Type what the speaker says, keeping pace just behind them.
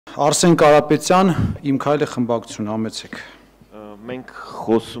Արսեն Կարապետյան, իմ քայլը խմբակցություն, համեցեք։ Մենք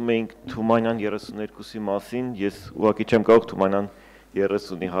խոսում էինք Թումանյան 32-ի մասին, ես ուղղակի չեմ կարող Թումանյան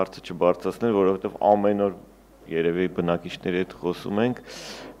 30-ի հարցը չբարձրացնել, որովհետև ամեն օր երևի բնակիչների հետ խոսում ենք,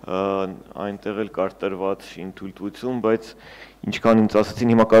 այնտեղ էլ կար տրված շինթույլտվություն, բայց ինչքան ինձ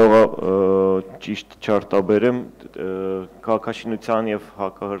ասացին, հիմա կարող է ճիշտ չարտաբերեմ, քաղաքաշինության եւ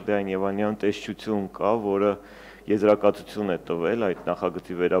հակահրդեհային Եվանյան տեսչություն կա, որը եզրակացություն է տվել այդ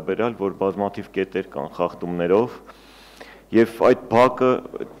նախագծի վերաբերյալ, որ բազմաթիվ կետեր կան խախտումներով, եւ այդ բակը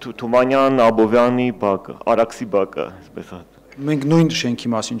Թումանյան, Աբովյանի բակը, Արաքսի բակը, այսպես ասած։ Մենք նույն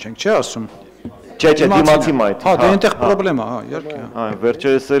շենքի մասին չենք, չէ՞ ասում։ Չէ, դիմացի մայթ։ Հա, դե այնտեղ խնդրեմա, հա, իհարկե։ Հա,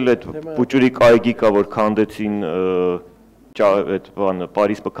 վերջերս էլ այդ Պուճուրիկ այգի կա, որ քանդեցին այդ բանը,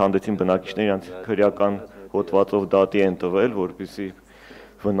 Պարիսպը քանդեցին բնակիչները, իրանց քրեական հոդվածով դատի են տվել, որպեսզի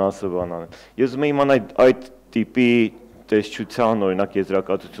վնասը բանան։ Ես ուզում եմ իմանալ այդ տիպի տեսչության օրինակ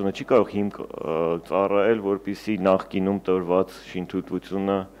եզրակացությունը չի կարող հիմք ծառայել, որպեսզի նախկինում տրված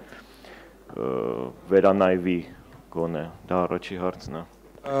շինթույլտվությունը վերանայվի գոնե, դա առաջի հարցն է։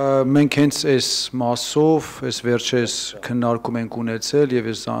 Մենք հենց այս մասով, այս վերջերս քննարկում ենք ունեցել եւ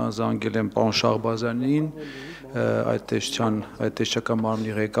ես զանգել եմ պարոն Շահբազյանին, այդ տեսչական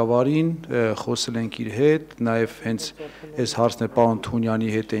մարմնի ղեկավարին, խոսել ենք իր հետ, նաեւ հենց այս հարցն է պարոն Թունյանի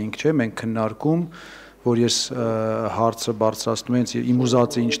հետ էինք, չէ, մենք քննարկում, որ ես հարցը բարձրացնում եմ, իմ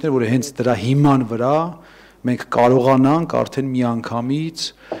ուզածը ինչն է, որ հենց դրա հիման վրա մենք կարողանանք արդեն միանգամից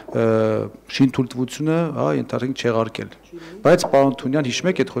շինթույլտվությունը, հա, ընդհանրենք չեղարկել։ Բայց պարոն Թունյան,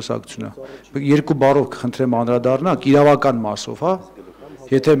 հիշում եք այդ խոսակցությունը։ Երկու բառով կխնդրեմ անդրադառնանք իրավական մասով, հա։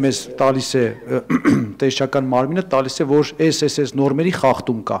 Եթե մեզ տալիս է տեսչական մարմինը, տալիս է, որ այս նորմերի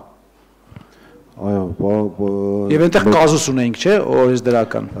խախտում կա։ Այո, Եվ այնտեղ կազուս ունեինք, չէ՞,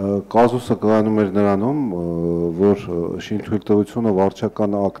 օրենսդրական։ Կազուսը կայանում էր նրանում, որ շինթույլտվությունը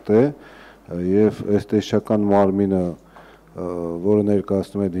վարչական ակտ է եւ այս տեսչական մարմինը, որը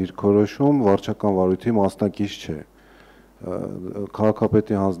ներկայացնում է դիրքորոշում, վարչական վարույթի մասնակից չէ։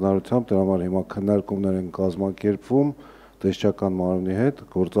 Քաղաքապետի հանձնարարությամբ դրա համար հիմա քննարկումներ են կազմակերպվում տեսչական մարմնի հետ,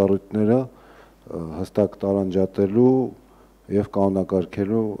 գործառույթները հստակ տարանջատելու եւ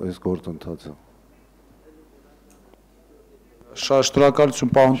կանոնակարգելու այս գործընթացը։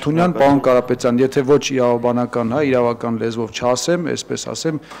 Շնորհակալություն պարոն Թունյան, պարոն Կարապետյան, եթե ոչ իրավաբանական, հա, իրավական լեզվով չասեմ, այսպես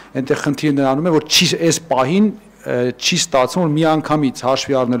ասեմ, այնտեղ խնդիրը նրանում է, որ այս պահին չի ստացվում, որ միանգամից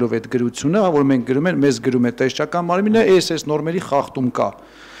հաշվի առնելով այդ գրությունը, որ մենք գրում ենք, մեզ գրում է տեսչական մարմինը, այս նորմերի խախտում կա։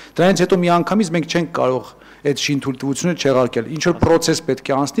 Դրանից հետո միանգամից մենք չենք կարող այդ շինթույլտվությունը չեղարկել։ Ինչ որ process պետք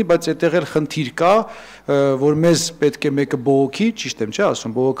է անցնի, բայց այդտեղ էլ խնդիր կա, որ մեզ պետք է մեկը բողոքի, ճիշտ եմ, չէ՞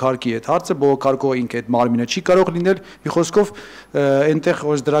 ասում, բողոքարկի այդ հարցը, բողոքարկող ինքը այդ մարմինը չի կարող լինել, մի խոսքով այնտեղ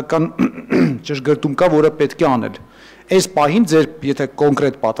օրենսդրական ճշգրտում կա, որը պետք է անել։ Այս պահին ձեր եթե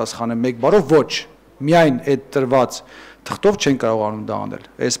կոնկրետ պատասխանը մեկ բառով ոչ, միայն այդ տրված թղթով չեն կարողանում դա անել։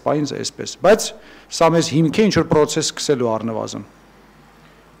 Այս պահին այսպես, բայց սա մեզ հիմք է ինչ որ process սկսելու առնվազն։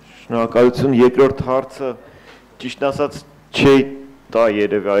 Շնորհակալություն, երկրորդ հարցը ճիշտ ասած չի տա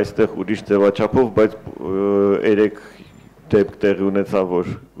երևի այստեղ ուրիշ ձևաչափով, բայց երեք դեպք տեղի ունեցավ,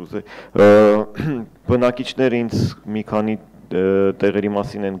 որ բնակիչները ինձ մի քանի տեղերի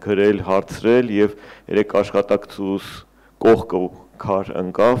մասին են գրել, հարցրել եւ երեք աշխատակցուս կողքը քար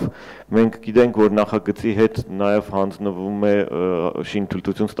ընկավ։ Մենք գիտենք, որ նախագծի հետ նաեւ հանձնվում է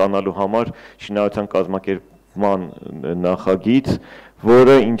շինթույլտվություն ստանալու համար շինարարության կազմակերպման նախագիծ,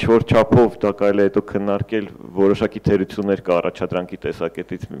 որը ինչ որ չափով դա կարելի է հետո քննարկել, որոշակի թերություններ կա առաջադրանքի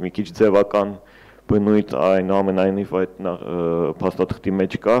տեսակետից, մի քիչ ձևական բնույթ այնուամենայնիվ այդ փաստաթղթի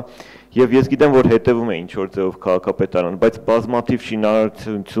մեջ կա, եւ ես գիտեմ, որ հետեւում է ինչ որ ձևով քաղաքապետարան, բայց բազմաթիվ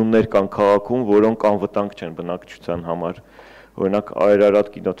շինարարություններ կան քաղաքում, որոնք անվտանգ չեն բնակչության համար։ Օրինակ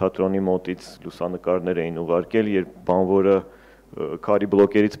Այրարատ կինոթատրոնի մոտից լուսանկարներ էին ուղարկել, երբ բանվորը քարի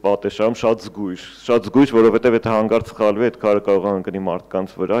բլոկերից պատ է շարում, շատ զգույշ, որովհետև եթե հանգարց սխալվի, այդ քարը կարող է ընկնի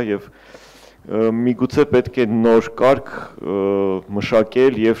մարդկանց վրա եւ միգուցե պետք է նոր կարգ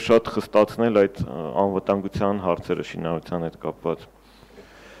մշակել եւ շատ խստացնել այդ անվտանգության հարցերը շինարարության հետ կապված։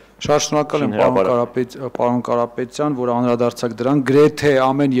 Շատ շնորհակալ եմ պարոն Կարապետյան, որ անդրադարձաք դրան, գրեթե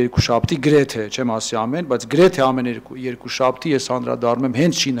ամեն երկուշաբթի, գրեթե, չեմ ասի ամեն, բայց գրեթե ամեն երկուշաբթի ես անդրադառնում եմ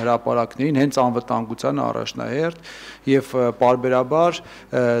հենց շինհրապարակներին, հենց անվտանգությանը առաջնահերթ եւ պարբերաբար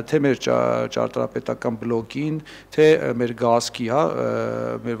թե մեր ճարտարապետական բլոկին, թե մեր գազքի, հա,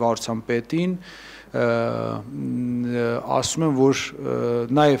 մեր վարչության պետին ասում եմ, որ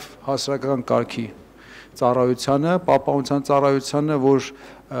նաեւ հասարակական կարգի ծառայությանը, պահպանության ծառայությանը, որ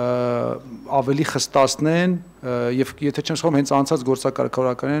ավելի խստացնեն եւ եթե չեմ սխալվում հենց անցած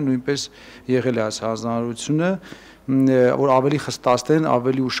գործակարգավորականները նույնպես եղել է այս հանձնարարությունը որ ավելի խստացնեն,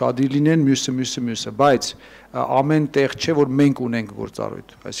 ավելի ուշադիր լինեն, մյուսը, բայց ամեն տեղ չէ, որ մենք ունենք գործառույթ,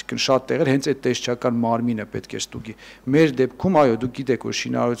 այսինքն շատ տեղեր հենց այդ տեսչական մարմինը պետք է ստուգի։ Մեր դեպքում, այո, դուք գիտեք, որ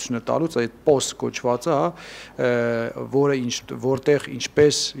շինարարությունը տալուց այդ post կոչվածը, որը որտեղ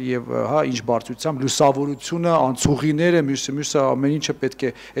ինչպես եւ ինչ բարձրությամբ լուսավորությունը, անցուղիները, մյուսը ամեն ինչը պետք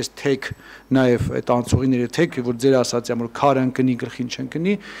է այս թեք նաեւ այդ անցուղիները թեք, որ ձեր ասացիամ որ քարը ընկնի, գլխին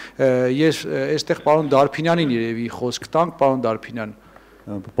չընկնի, ես այստեղ պարոն Դարփինյանին երևի խոսք տանք, պարոն Դարփինյան։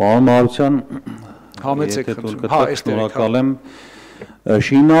 Պարոն Մարության, համեցեք, շնորհակալ եմ։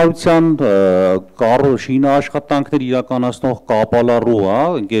 Շինարարության շինաաշխատանքներ իրականացնող կապալառու,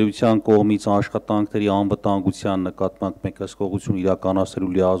 ընկերության կողմից աշխատանքների անվտանգության նկատմամբ մենք հսկողություն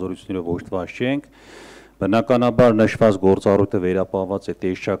իրականացնելու լիազորությունները ողջված չենք։ Բնականաբար նշված գործառույթը վերապահված է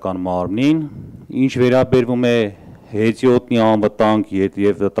տեսչական մարմնին, ինչ վերաբերվում է հետիոտնի անվտանգ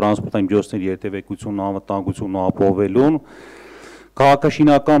եւ տրանսպորտային միջոցների երթևեկությունն անվտանգությունն ապահովելուն,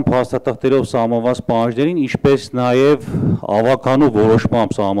 քաղաքաշինական փաստաթղթերով սահմանված պահանջներին, ինչպես նաև ավականու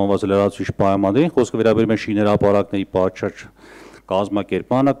որոշմամբ սահմանված լրացուցիչ պայմաններին, խոսքը վերաբերում է շինարարապարակների պատշաճ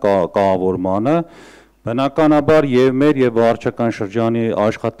կազմակերպմանը, կառավարմանը, բնականաբար եւ մեր եւ վարչական շրջանի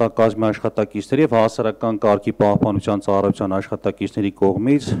աշխատակազմի աշխատակիցների եւ հասարակական կարգի պահպանության ծառայության աշխատակիցների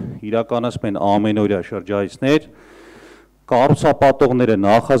կողմից իրականացում են ամենօրյա շրջայցներ, կառուցապատողները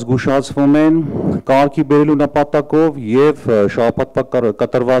նախազգուշացվում են կարգի բերելու նպատակով եւ շաբաթվա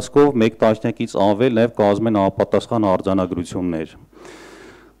կտրվածքով մեկ տասնյակից ավել նաեւ կազմեն անպատասխան արձանագրություններ։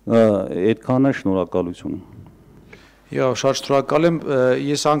 Այդքանը, շնորհակալություն։ Եվ շատ շնորհակալ եմ,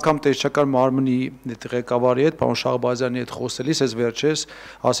 ես անգամ տեսչական մարմնի ղեկավարի հետ, պարոն Շահբազյանի հետ խոսելիս, ես վերջերս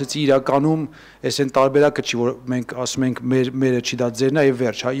ասեցի իրականում այս այն տարբերակը չի, որ մենք ասում ենք մերը չի, դա ձերն է եւ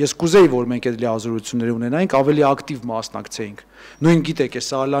վերջ, հա, ես կուզեի, որ մենք այդ լիազորությունները ունենայինք, ավելի ակտիվ մասնակցեինք։ Նույն գիտեք,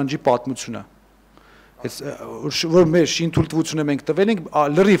 այս Սալանջի պատմությունը։ Որ մեր շինթույլտվությունը մենք տվել ենք,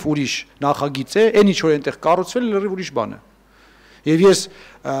 լրիվ ուրիշ նախագիծ է, այն ինչ որ այնտեղ կառուցվել է լրիվ ուրիշ բան է։ Եվ ես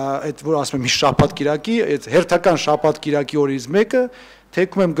այդ որ ասում եմ մի շաբաթ կիրակի, այդ հերթական շաբաթ կիրակի օրից մեկը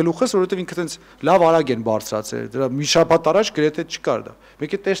թեքում եմ գլուխս, որովհետև ինքը տենց լավ արագ են բարձրացել, դրա մի շաբաթ առաջ գրեթե չկար դա։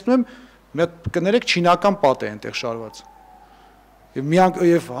 Մեկ է տեսնում եմ, կներեք չինական պատ է այնտեղ շարված։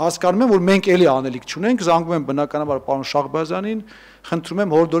 Եվ հասկանում եմ, որ մենք էլի անելիք չունենք, զանգում եմ բնականաբար պարոն Շահբազյանին, խնդրում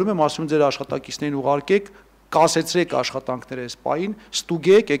եմ, հորդորում եմ, ասում ձեր աշխատակիցներին ուղարկեք, կասեցրեք աշխատանքները այս պահին,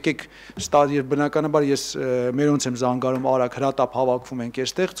 ստուգեք, եկեք ստադիր բնականաբար ես մերոնց եմ զանգարում արագ հրատապ հավաքվում ենք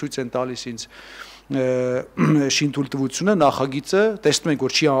այստեղ, ցույց են տալիս ինձ շինթույլտվությունը, նախագիծը, տեսնում ենք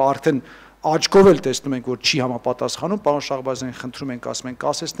որ չի արդեն աչքով էլ տեսնում ենք որ չի համապատասխանում, պարոն Շահբազյանին խնդրում ենք, ասում ենք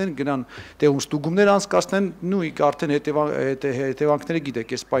կասեցնեն, գնան տեղում ստուգումներ անցկացնեն, նույնիկ արդեն հետևանքները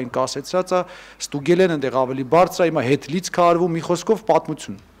գիտեք, այս պահին կասեցրած է, ստուգել են այնտեղ ավելի բարձր է, հիմա հետ լիցք է արվում, մի խոսքով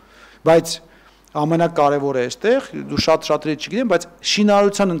պատմություն։ Բայց ամենակարևորը այստեղ, դու շատ-շատերը չգիտեմ, բայց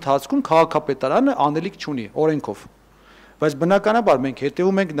շինարարության ընթացքում քաղաքապետարանը անելիք չունի օրենքով։ Բայց բնականաբար մենք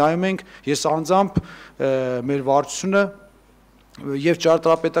հետևում ենք, նայում ենք, ես անձամբ մեր վարչությունը եւ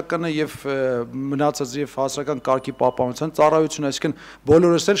ճարտարապետականը եւ մնացած եւ հասարակական կարգի պահպանության ծառայությունը, այսինքն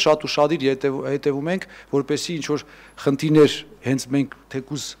բոլորս էլ շատ ուշադիր հետևում ենք, որպեսզի ինչ որ խնդիրներ հենց մենք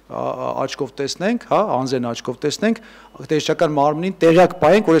թեկուզ աչքով տեսնենք, հա, անձեն աչքով տեսնենք, տեսչական մարմնին տեղյակ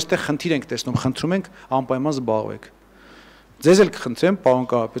պահենք, որ այստեղ խնդիր ենք տեսնում, խնդրում ենք անպայման զբաղվեք։ Ձեզ էլ կխնդրեմ, պարոն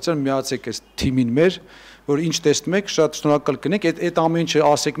Կարապետյան, միացեք այս թիմին մեր, որ ինչ տեսնում եք, շատ շնորհակալ կնենք, այդ ամեն ինչը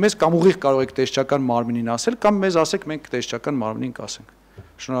ասեք մեզ, կամ ուղիղ կարող եք տեսչական մարմնին ասել, կամ մեզ ասեք, մենք տեսչական մարմնին կասենք։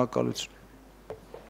 Շնորհակալություն։